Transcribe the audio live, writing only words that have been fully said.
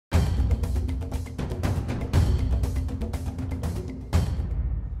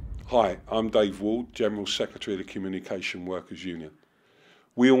Hi, I'm Dave Ward, General Secretary of the Communication Workers Union.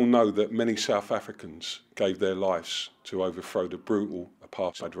 We all know that many South Africans gave their lives to overthrow the brutal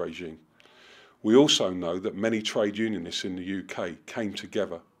apartheid regime. We also know that many trade unionists in the UK came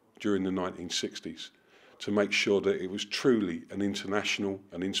together during the 1960s to make sure that it was truly an international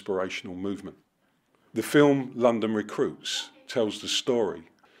and inspirational movement. The film London Recruits tells the story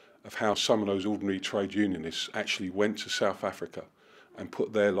of how some of those ordinary trade unionists actually went to South Africa and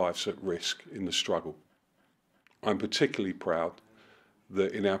put their lives at risk in the struggle. I'm particularly proud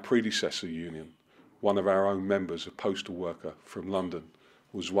that in our predecessor union, one of our own members, a postal worker from London,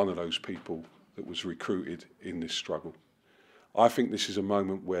 was one of those people that was recruited in this struggle. I think this is a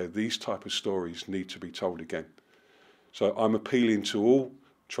moment where these type of stories need to be told again. So I'm appealing to all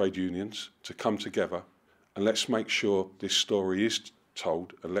trade unions to come together and let's make sure this story is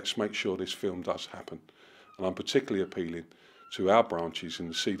told and let's make sure this film does happen. And I'm particularly appealing to our branches in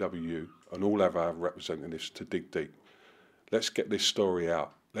the CWU and all of our representatives to dig deep. Let's get this story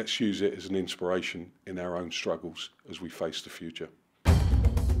out. Let's use it as an inspiration in our own struggles as we face the future.